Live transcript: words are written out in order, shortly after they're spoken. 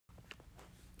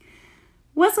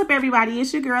What's up, everybody?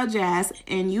 It's your girl Jazz,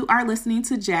 and you are listening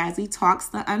to Jazzy Talks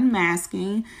the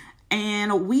Unmasking.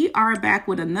 And we are back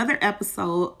with another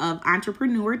episode of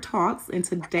Entrepreneur Talks. And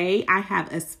today I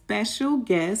have a special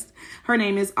guest. Her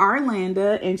name is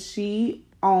Arlanda, and she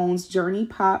owns Journey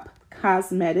Pop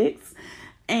Cosmetics.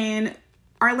 And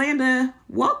Arlanda,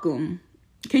 welcome.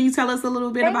 Can you tell us a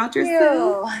little bit about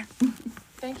yourself?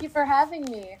 Thank you for having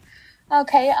me.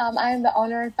 Okay, I'm the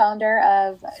owner and founder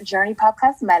of Journey Pop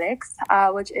Cosmetics,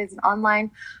 which is an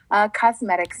online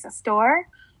cosmetics store.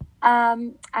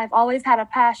 I've always had a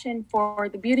passion for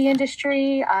the beauty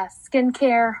industry,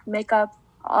 skincare, makeup,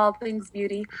 all things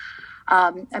beauty.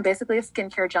 I'm basically a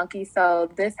skincare junkie,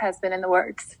 so this has been in the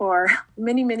works for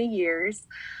many, many years.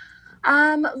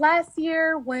 Last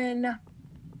year when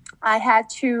I had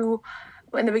to,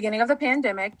 in the beginning of the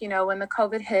pandemic, when the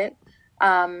COVID hit,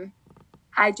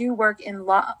 I do work in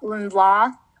law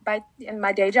in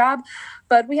my day job,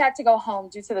 but we had to go home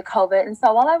due to the COVID. And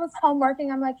so while I was home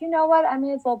working, I'm like, you know what? I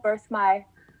may as well birth my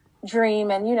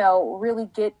dream and, really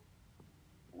get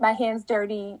my hands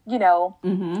dirty,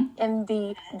 in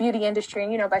the beauty industry,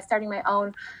 and, by starting my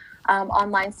own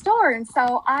online store. And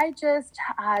so I just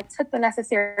took the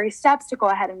necessary steps to go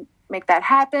ahead and make that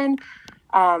happen.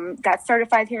 Got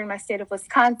certified here in my state of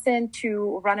Wisconsin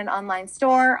to run an online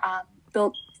store,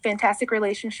 built fantastic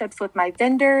relationships with my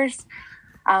vendors,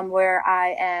 where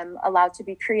I am allowed to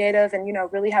be creative and,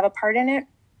 really have a part in it.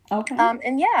 Okay.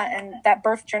 And that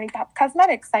birthed Journey Pop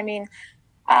Cosmetics. I mean,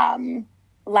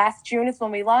 last June is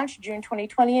when we launched, June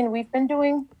 2020, and we've been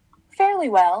doing fairly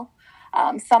well.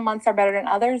 Some months are better than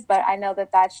others, but I know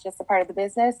that that's just a part of the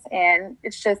business, and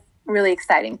it's just really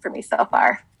exciting for me so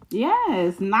far.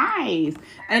 Yes, nice.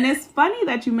 And it's funny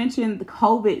that you mentioned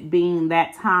COVID being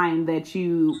that time that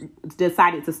you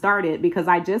decided to start it, because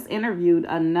I just interviewed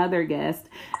another guest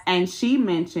and she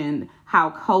mentioned how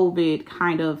COVID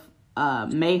kind of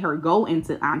made her go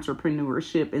into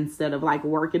entrepreneurship instead of like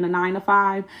working a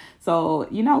 9-to-5. So,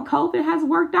 COVID has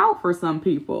worked out for some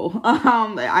people.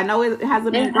 I know it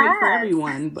hasn't been great for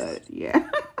everyone, but yeah.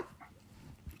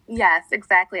 Yes,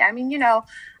 exactly. I mean,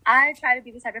 I try to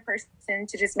be the type of person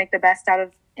to just make the best out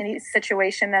of any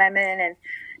situation that I'm in. And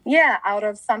out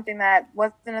of something that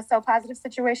wasn't a so positive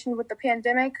situation with the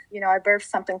pandemic, I birthed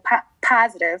something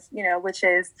positive, which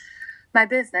is my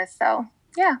business. So,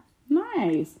 yeah.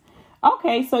 Nice.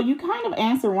 Okay, so you kind of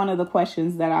answered one of the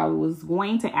questions that I was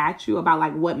going to ask you about,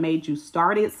 like what made you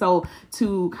start it. So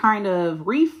to kind of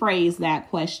rephrase that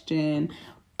question,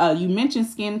 you mentioned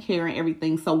skincare and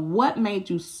everything. So what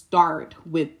made you start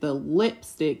with the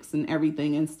lipsticks and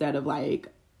everything instead of like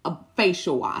a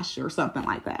facial wash or something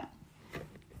like that?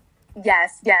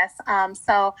 Yes.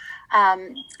 So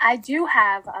I do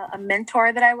have a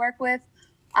mentor that I work with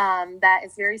that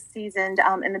is very seasoned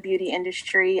in the beauty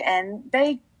industry. And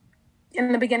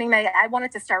in the beginning, I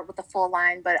wanted to start with the full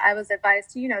line, but I was advised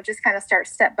to, just kind of start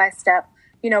step by step,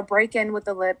 break in with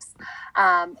the lips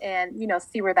and,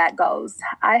 see where that goes.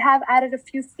 I have added a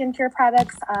few skincare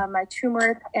products. My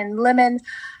turmeric and lemon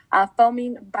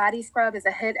foaming body scrub is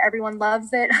a hit. Everyone loves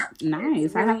it.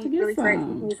 Nice. I have to get really some. Great. You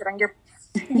can use it on your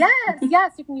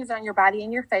yes, you can use it on your body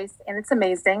and your face, and it's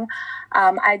amazing.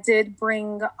 I did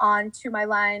bring onto my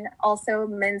line also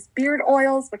men's beard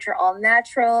oils, which are all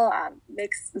natural,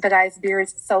 makes the guys'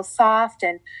 beards so soft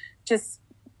and just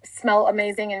smell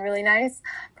amazing and really nice.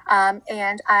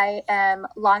 And I am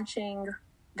launching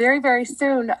very, very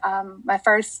soon my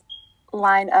first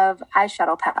line of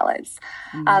eyeshadow palettes.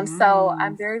 So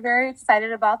I'm very, very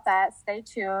excited about that. Stay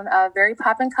tuned. Very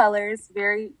poppin' colors,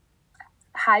 very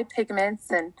high pigments,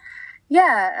 and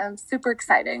super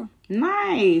exciting.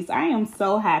 Nice. I am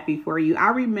so happy for you. I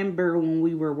remember when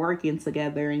we were working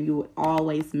together and you would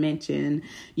always mention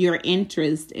your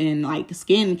interest in like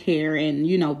skincare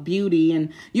and, beauty,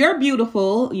 and you're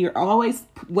beautiful. You're always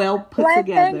well put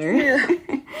together. Thank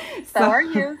you. So are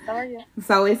you.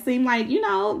 So it seemed like,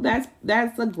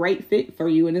 that's a great fit for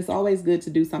you. And it's always good to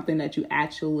do something that you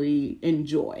actually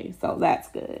enjoy. So that's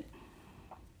good.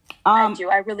 I do.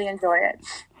 I really enjoy it.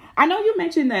 I know you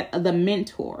mentioned that the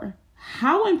mentor.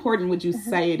 How important would you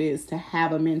say it is to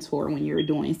have a mentor when you're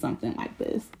doing something like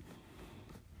this?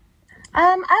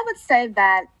 I would say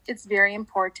that it's very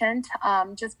important,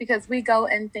 just because we go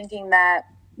in thinking that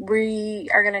we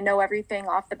are going to know everything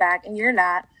off the bat, and you're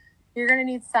not. You're going to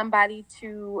need somebody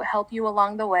to help you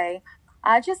along the way,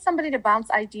 just somebody to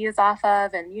bounce ideas off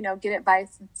of and, get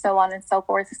advice and so on and so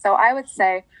forth. So I would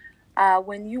say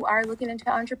when you are looking into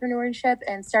entrepreneurship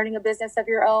and starting a business of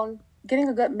your own, getting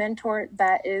a good mentor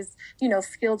that is,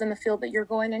 skilled in the field that you're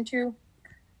going into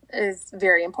is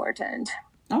very important.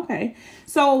 Okay.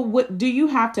 So what do you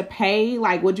have to pay?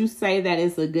 Like, would you say that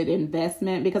is a good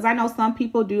investment? Because I know some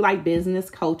people do like business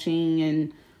coaching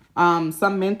and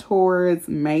some mentors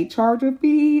may charge a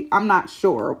fee. I'm not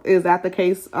sure. Is that the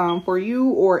case for you?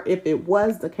 Or if it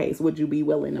was the case, would you be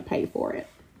willing to pay for it?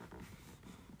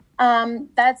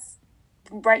 That's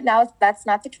right now, that's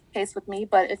not the case with me,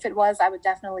 but if it was, I would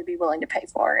definitely be willing to pay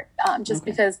for it. Just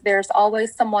because there's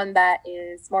always someone that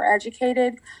is more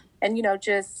educated and,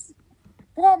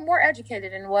 more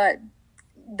educated in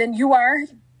than you are,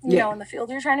 you know, in the field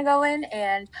you're trying to go in.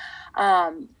 And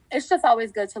it's just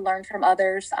always good to learn from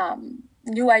others.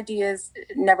 New ideas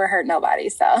never hurt nobody.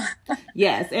 So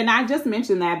yes. And I just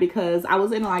mentioned that because I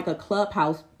was in like a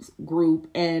Clubhouse group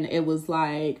and it was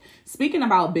like speaking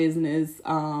about business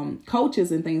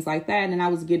coaches and things like that. And I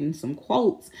was getting some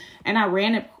quotes and I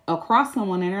ran it across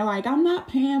someone and they're like, I'm not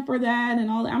paying for that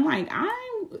and all that. I'm like,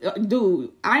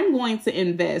 I'm going to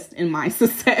invest in my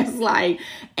success.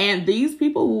 And these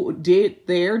people did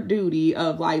their duty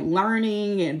of like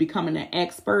learning and becoming an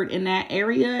expert in that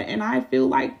area. And I feel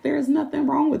like there's nothing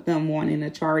wrong with them wanting to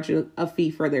charge a fee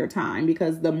for their time,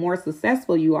 because the more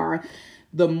successful you are,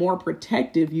 the more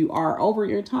protective you are over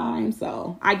your time.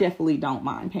 So I definitely don't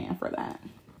mind paying for that.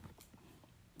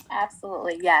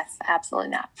 Absolutely. Yes,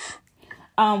 absolutely not.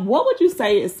 What would you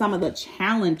say is some of the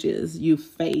challenges you've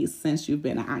faced since you've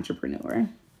been an entrepreneur?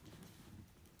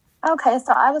 Okay,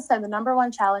 so I would say the number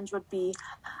one challenge would be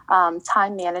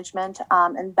time management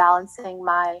and balancing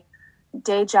my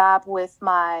day job with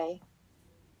my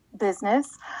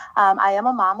business. I am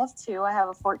a mom of two. I have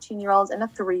a 14-year-old and a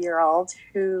 3-year-old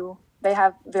who they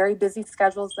have very busy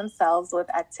schedules themselves with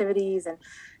activities and,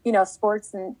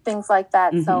 sports and things like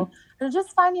that. Mm-hmm. So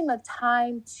just finding the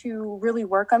time to really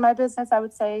work on my business, I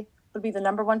would say, would be the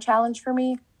number one challenge for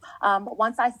me.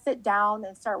 Once I sit down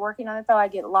and start working on it, though, I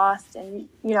get lost and,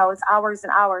 it's hours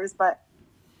and hours, but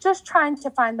just trying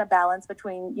to find the balance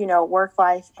between, work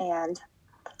life and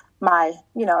my,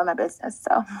 and my business.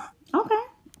 So. Okay,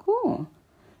 cool.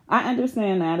 I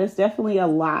understand that. It's definitely a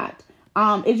lot.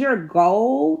 Is your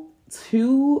goal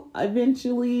to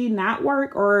eventually not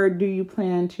work, or do you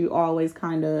plan to always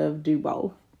kind of do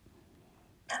both?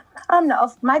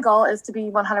 No, my goal is to be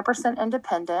 100%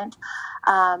 independent.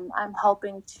 I'm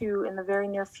hoping to, in the very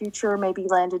near future, maybe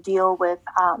land a deal with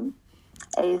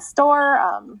a store,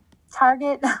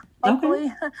 Target, hopefully,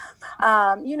 okay.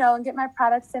 And get my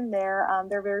products in there.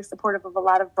 They're very supportive of a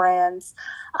lot of brands.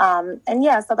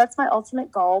 So that's my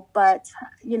ultimate goal. But,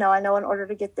 I know in order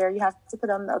to get there, you have to put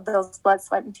on those blood,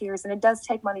 sweat, and tears. And it does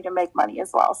take money to make money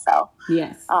as well. So,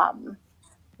 yes.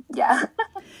 Yeah.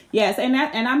 Yes. And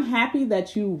I'm happy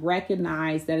that you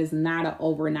recognize that it's not an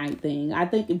overnight thing. I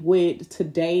think with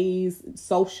today's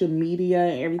social media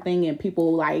and everything, and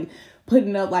people like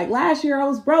putting up like, last year I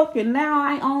was broke and now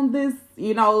I own this,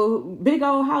 big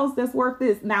old house that's worth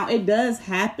this. Now it does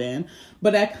happen,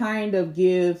 but that kind of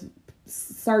gives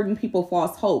certain people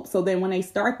false hope. So then when they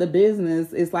start the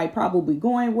business, it's like probably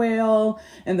going well.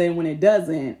 And then when it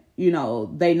doesn't,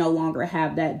 they no longer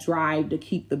have that drive to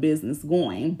keep the business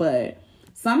going. But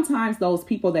sometimes those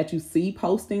people that you see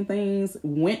posting things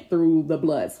went through the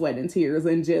blood, sweat, and tears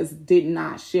and just did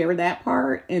not share that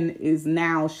part and is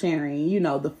now sharing,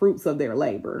 the fruits of their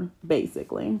labor,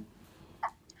 basically.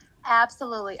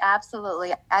 Absolutely.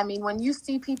 Absolutely. I mean, when you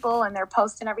see people and they're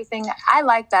posting everything, I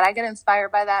like that. I get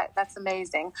inspired by that. That's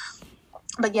amazing.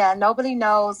 But yeah, nobody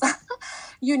knows,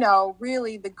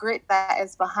 really the grit that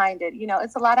is behind it.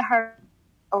 It's a lot of hard,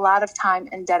 a lot of time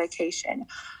and dedication.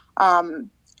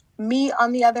 Me,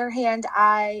 on the other hand,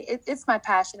 it's my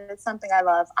passion. It's something I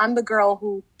love. I'm the girl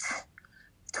who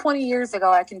 20 years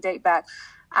ago, I can date back,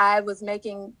 I was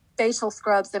making facial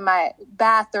scrubs in my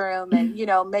bathroom and,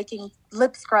 making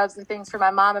lip scrubs and things for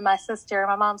my mom and my sister. And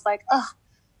my mom's like, oh,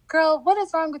 girl, what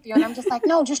is wrong with you? And I'm just like,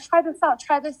 no, just try this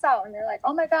out. And they're like,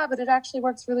 oh my God, but it actually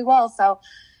works really well. So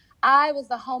I was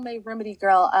the homemade remedy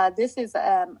girl. This is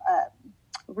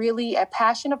really a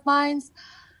passion of mine.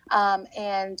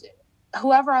 And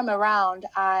whoever I'm around,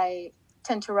 I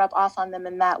tend to rub off on them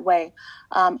in that way.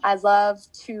 I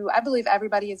believe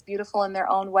everybody is beautiful in their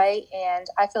own way. And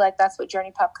I feel like that's what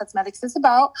Journey Pop Cosmetics is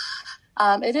about.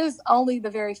 It is only the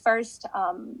very first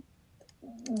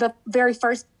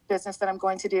business that I'm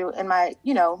going to do in my,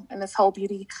 in this whole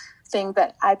beauty thing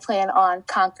that I plan on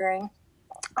conquering.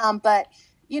 But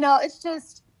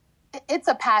it's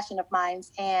a passion of mine.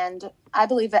 And I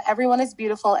believe that everyone is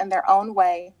beautiful in their own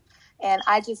way. And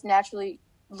I just naturally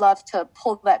love to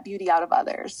pull that beauty out of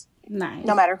others. Nice.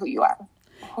 No matter who you are,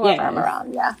 whoever I'm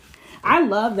around. Yeah. I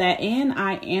love that. And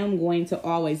I am going to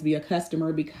always be a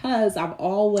customer because I've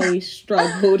always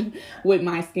struggled with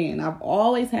my skin. I've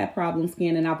always had problem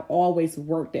skin and I've always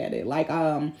worked at it. Like,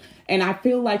 and I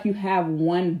feel like you have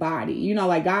one body, you know,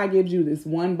 like God gives you this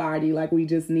one body. Like we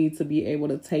just need to be able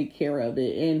to take care of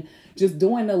it. And just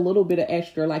doing a little bit of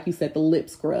extra, like you said, the lip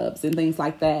scrubs and things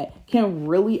like that can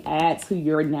really add to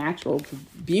your natural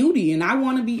beauty. And I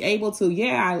want to be able to,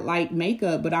 I like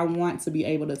makeup, but I want to be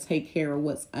able to take care of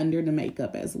what's under the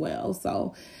makeup as well.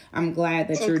 So I'm glad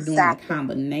that you're doing a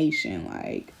combination.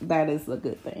 Like that is a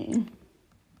good thing.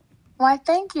 Why,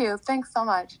 thank you. Thanks so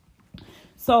much.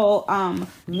 So,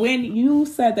 when you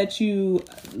said that you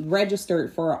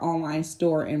registered for an online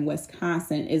store in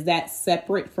Wisconsin, is that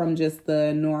separate from just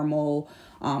the normal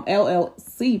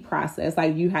LLC process?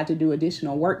 Like you had to do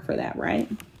additional work for that, right?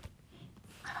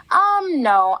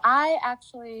 No, I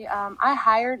actually, I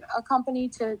hired a company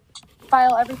to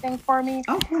file everything for me.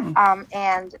 Okay.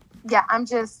 And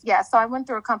so I went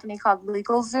through a company called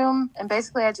LegalZoom, and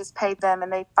basically I just paid them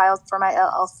and they filed for my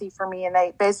LLC for me, and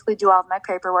they basically do all of my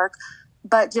paperwork.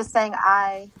 But just saying,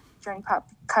 Journey Pop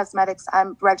Cosmetics,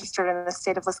 I'm registered in the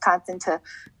state of Wisconsin to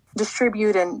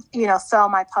distribute and, sell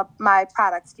my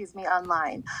products,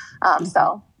 online.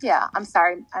 So yeah, I'm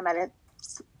sorry. I might have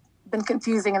been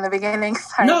confusing in the beginning.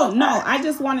 Sorry No, I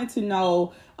just wanted to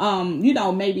know,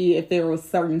 maybe if there were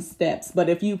certain steps, but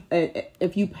if you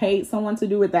paid someone to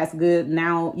do it, that's good.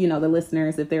 Now, the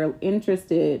listeners, if they're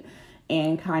interested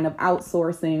in kind of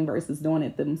outsourcing versus doing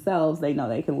it themselves, they know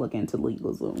they can look into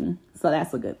LegalZoom. So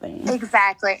that's a good thing.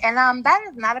 Exactly. And that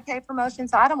is not a paid promotion,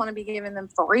 so I don't want to be giving them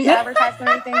free advertisement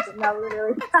or anything. No,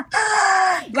 literally.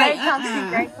 Great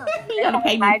company. You gotta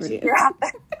pay me for this. Throughout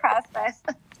the process.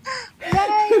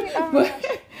 Yay.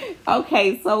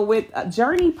 Okay, so with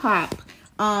Journey Pop,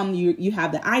 you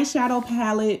have the eyeshadow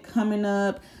palette coming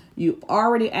up. You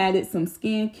already added some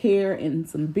skincare and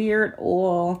some beard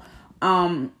oil.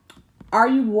 Are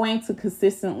you going to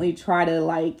consistently try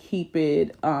to keep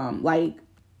it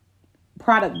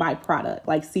product by product,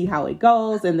 see how it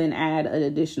goes and then add an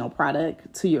additional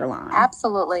product to your line?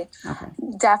 Absolutely. Okay.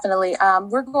 Definitely.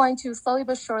 We're going to slowly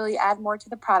but surely add more to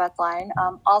the product line.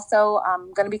 Also,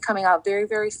 I'm going to be coming out very,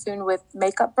 very soon with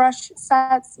makeup brush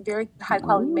sets, very high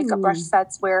quality makeup brush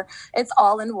sets where it's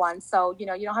all in one. So, you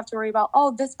don't have to worry about,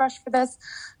 this brush for this.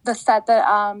 The set that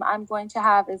I'm going to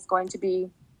have is going to be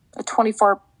a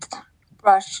 24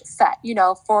 brush set,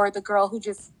 for the girl who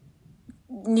just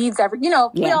needs we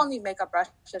all need makeup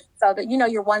brushes so that,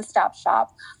 your one-stop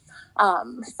shop.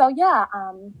 I'm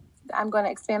going to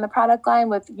expand the product line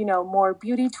with, more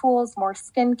beauty tools, more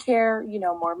skincare,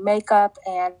 more makeup.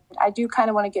 And I do kind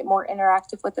of want to get more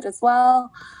interactive with it as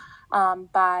well,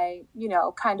 by,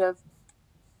 kind of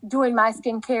doing my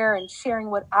skincare and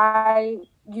sharing what I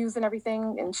use and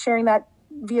everything and sharing that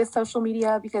via social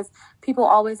media, because people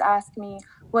always ask me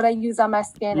what I use on my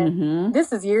skin. And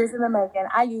this is years in the making.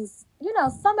 I use,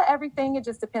 some of everything. It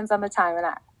just depends on the time. And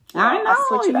I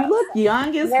know you look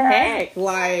young as heck.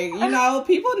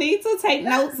 People need to take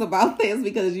notes about this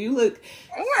because you look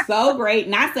so great.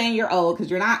 Not saying you're old, because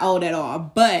you're not old at all,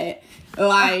 but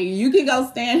you can go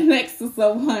stand next to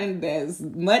someone that's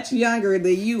much younger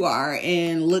than you are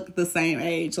and look the same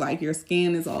age. Your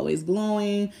skin is always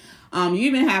glowing. You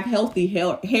even have healthy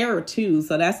hair too,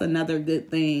 so that's another good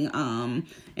thing.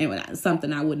 And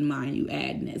something I wouldn't mind you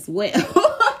adding as well.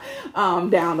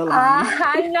 Down the line.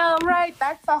 I know, right?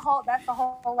 That's a whole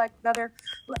another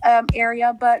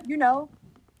area, but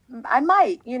I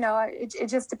might. It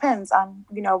just depends on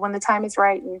when the time is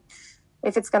right and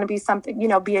if it's going to be something,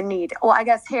 be a need. Well, I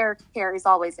guess hair is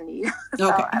always a need.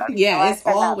 So okay. It's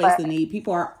always a need.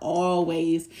 People are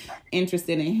always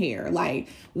interested in hair.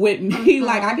 With me,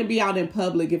 I could be out in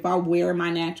public. If I wear my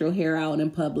natural hair out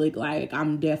in public,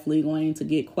 I'm definitely going to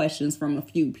get questions from a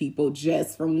few people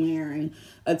just from wearing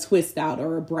a twist out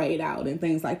or a braid out and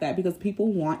things like that, because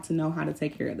people want to know how to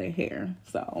take care of their hair.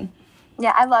 So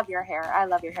yeah, I love your hair.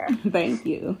 Thank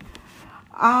you.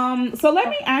 So let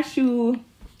me ask you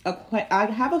I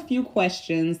have a few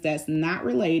questions that's not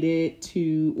related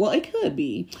to, well, it could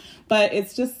be, but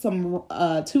it's just some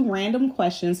two random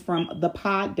questions from the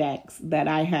pod decks that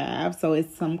I have. So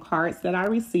it's some cards that I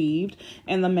received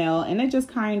in the mail, and it just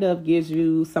kind of gives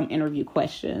you some interview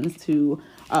questions to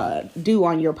do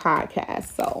on your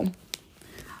podcast. So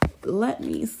let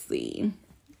me see.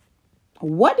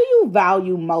 What do you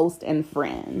value most in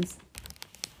friends?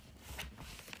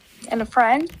 In a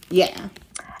friend? Yeah.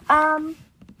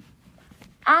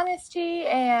 Honesty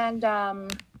and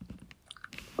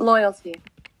loyalty.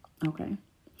 Okay.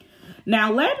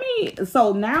 Now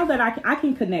now that I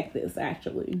can connect this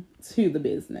actually to the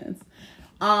business.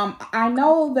 I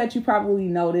know that you probably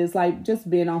noticed, like, just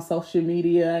being on social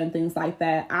media and things like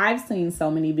that. I've seen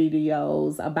so many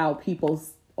videos about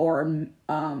people's or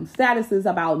statuses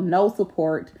about no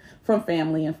support from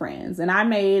family and friends. And I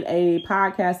made a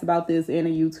podcast about this and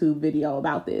a YouTube video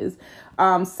about this.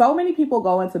 So many people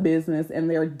go into business and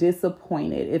they're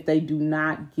disappointed if they do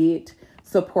not get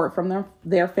support from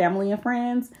their family and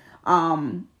friends.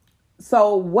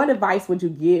 So what advice would you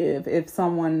give if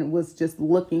someone was just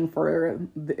looking for,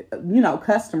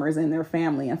 customers in their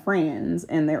family and friends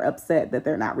and they're upset that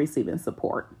they're not receiving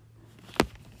support?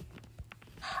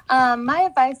 My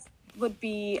advice would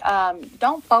be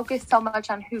don't focus so much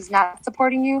on who's not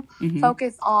supporting you. Mm-hmm.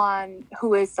 Focus on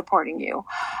who is supporting you.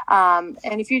 And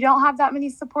if you don't have that many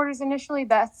supporters initially,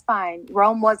 that's fine.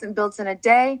 Rome wasn't built in a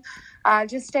day.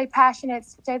 Just stay passionate,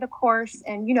 stay the course,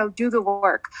 and, do the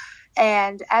work.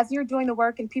 And as you're doing the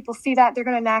work and people see that, they're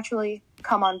going to naturally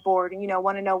come on board and,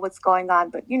 want to know what's going on.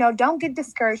 But, don't get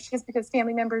discouraged just because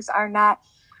family members are not,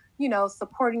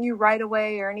 supporting you right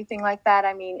away or anything like that.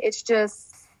 I mean,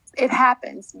 it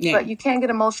happens, but you can't get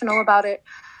emotional about it.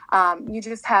 You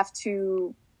just have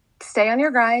to stay on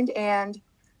your grind and,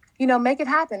 make it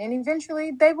happen. And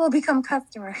eventually they will become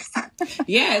customers.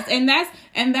 Yes. And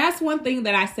that's one thing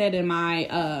that I said in my,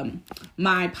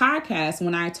 my podcast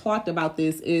when I talked about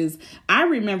this is I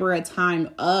remember a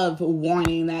time of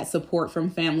wanting that support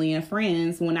from family and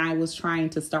friends when I was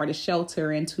trying to start a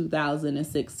shelter in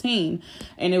 2016.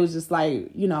 And it was just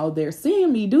like, they're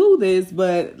seeing me do this,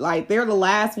 but like, they're the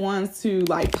last ones to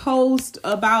like post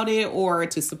about it or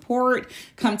to support,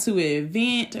 come to an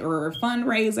event or a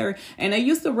fundraiser. And it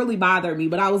used to really bother me,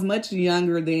 but I was much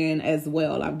younger then as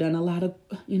well. I've done a lot of,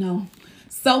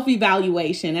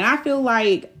 self-evaluation. And I feel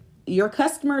like your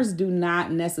customers do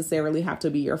not necessarily have to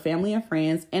be your family and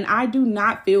friends. And I do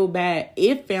not feel bad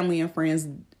if family and friends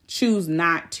choose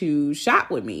not to shop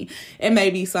with me. It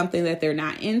may be something that they're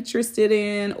not interested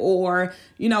in or,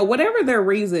 whatever their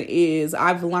reason is.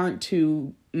 I've learned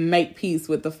to make peace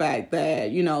with the fact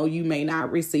that, you may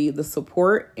not receive the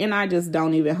support. And I just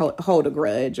don't even hold a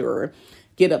grudge or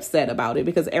get upset about it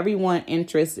because everyone's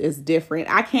interest is different.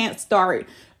 I can't start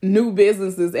new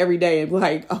businesses every day and be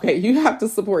like, okay, you have to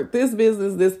support this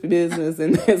business, and this business.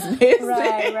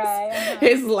 Right. Uh-huh.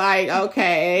 It's like,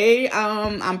 okay,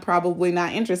 I'm probably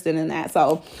not interested in that.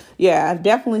 So yeah,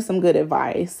 definitely some good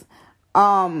advice.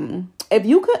 If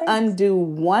you could undo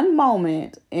one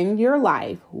moment in your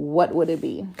life, what would it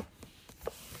be?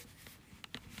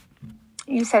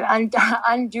 You said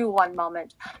undo one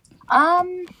moment.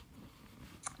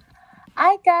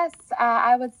 I guess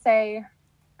I would say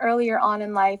earlier on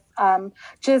in life,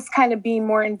 just kind of being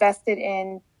more invested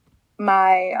in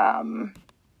my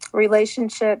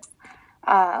relationships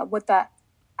with the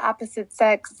opposite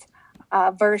sex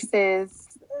versus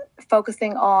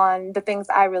focusing on the things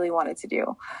I really wanted to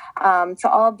do. To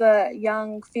all the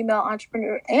young female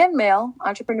entrepreneurs and male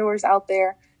entrepreneurs out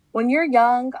there, when you're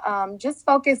young, just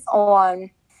focus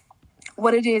on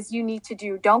what it is you need to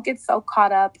do. Don't get so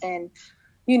caught up in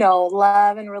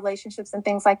love and relationships and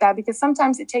things like that, because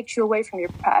sometimes it takes you away from your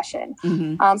passion.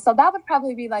 Mm-hmm. So that would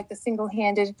probably be like the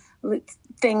single-handed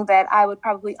thing that I would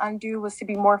probably undo, was to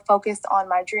be more focused on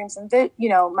my dreams and,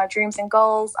 my dreams and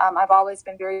goals. I've always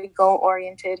been very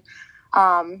goal-oriented,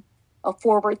 a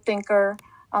forward thinker,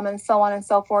 and so on and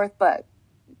so forth. But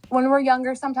when we're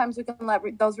younger, sometimes we can let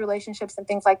those relationships and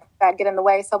things like that get in the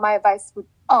way. So my advice would,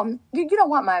 you don't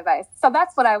want my advice. So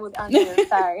that's what I would undo.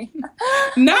 Sorry.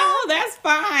 No, that's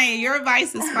fine. Your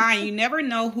advice is fine. You never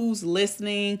know who's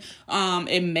listening.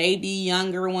 It may be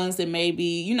younger ones. It may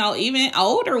be, even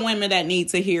older women that need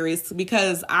to hear it,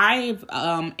 because I've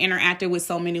interacted with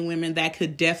so many women that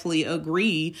could definitely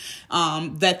agree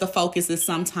that the focus is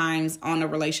sometimes on a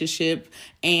relationship,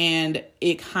 and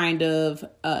it kind of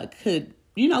could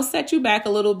set you back a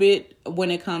little bit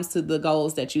when it comes to the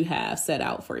goals that you have set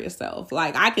out for yourself.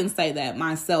 Like, I can say that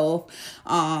myself,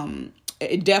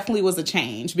 it definitely was a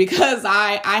change, because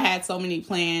I had so many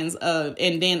plans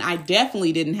and then I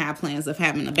definitely didn't have plans of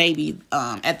having a baby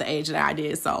at the age that I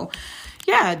did. So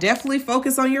yeah, definitely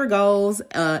focus on your goals.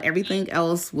 Everything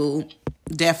else will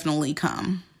definitely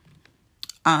come.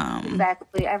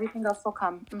 Exactly. Everything else will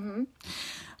come. Mm-hmm.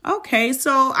 Okay,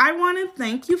 so I want to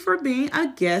thank you for being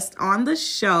a guest on the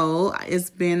show.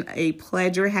 It's been a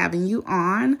pleasure having you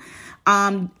on.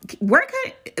 Where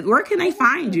can they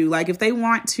find you? Like, if they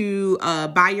want to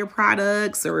buy your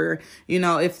products, or,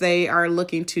 if they are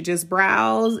looking to just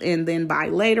browse and then buy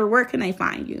later, where can they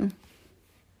find you?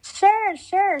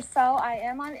 Sure. So I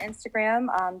am on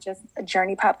Instagram, just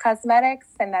Journey Pop Cosmetics,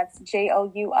 and that's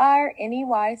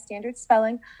JOURNEY, standard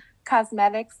spelling,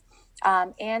 cosmetics.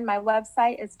 And my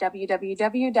website is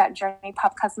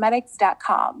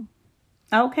www.journeypopcosmetics.com.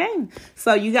 Okay,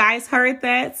 so you guys heard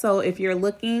that. So if you're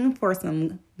looking for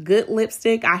some good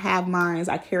lipstick, I have mine.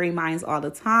 I carry mine all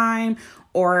the time,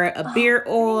 or a beard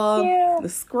oil, the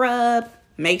scrub.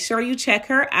 Make sure you check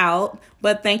her out.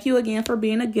 But thank you again for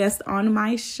being a guest on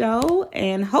my show.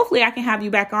 And hopefully I can have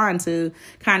you back on to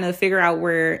kind of figure out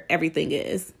where everything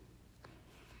is.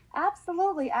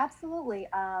 Absolutely. Absolutely.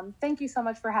 Thank you so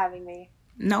much for having me.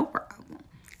 No problem.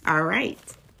 All right.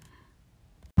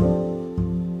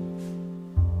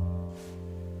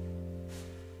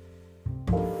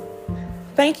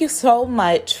 Thank you so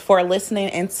much for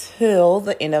listening until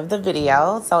the end of the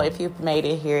video. So if you've made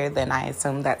it here, then I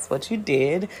assume that's what you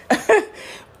did.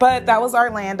 But that was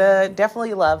Orlando.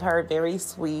 Definitely love her. Very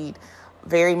sweet,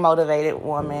 very motivated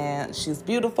woman. She's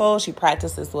beautiful. She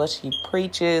practices what she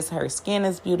preaches. Her skin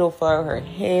is beautiful. Her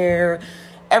hair,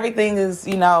 everything is,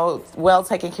 well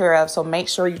taken care of. So make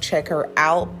sure you check her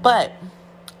out. But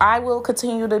I will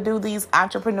continue to do these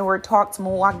Entrepreneur Talks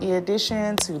Milwaukee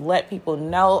edition to let people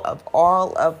know of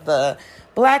all of the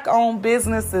Black-owned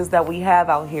businesses that we have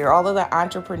out here, all of the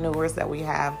entrepreneurs that we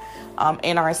have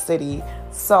in our city.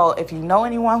 So if you know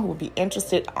anyone who would be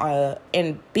interested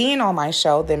in being on my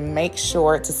show, then make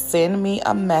sure to send me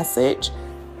a message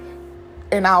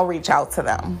and I'll reach out to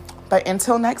them. But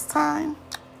until next time,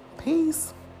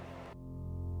 peace.